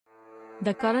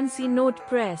The Currency Note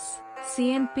Press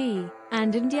 (CNP)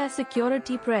 and India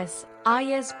Security Press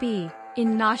 (ISP)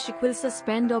 in Nashik will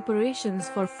suspend operations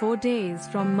for 4 days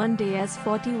from Monday as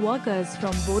 40 workers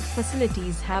from both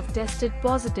facilities have tested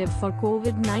positive for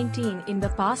COVID-19 in the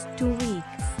past 2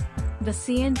 weeks. The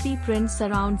CNP prints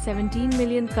around 17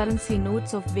 million currency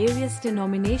notes of various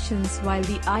denominations while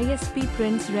the ISP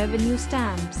prints revenue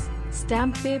stamps,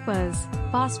 stamp papers,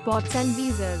 passports and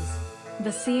visas. The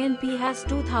CNP has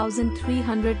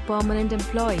 2,300 permanent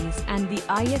employees and the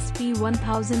ISP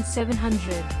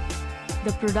 1,700.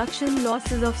 The production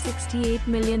losses of 68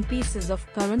 million pieces of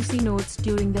currency notes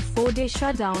during the 4-day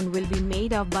shutdown will be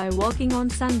made up by working on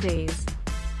Sundays.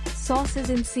 Sources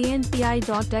in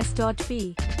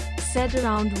CNP-ISP said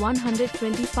around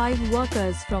 125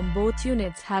 workers from both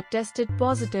units had tested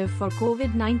positive for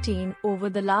COVID-19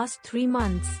 over the last 3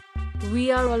 months.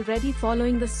 We are already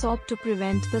following the SOP to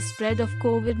prevent the spread of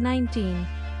COVID-19.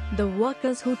 The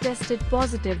workers who tested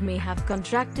positive may have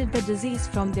contracted the disease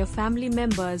from their family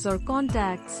members or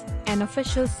contacts, an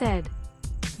official said.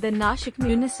 The Nashik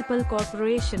Municipal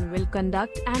Corporation will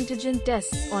conduct antigen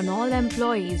tests on all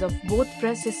employees of both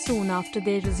presses soon after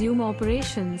they resume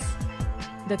operations.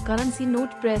 The Currency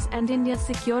Note Press and India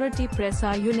Security Press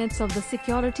are units of the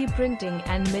Security Printing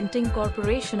and Minting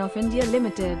Corporation of India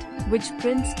Limited, which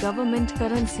prints government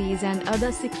currencies and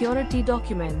other security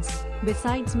documents,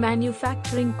 besides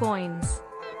manufacturing coins.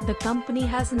 The company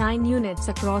has 9 units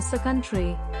across the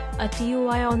country. A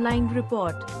TOI online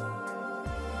report.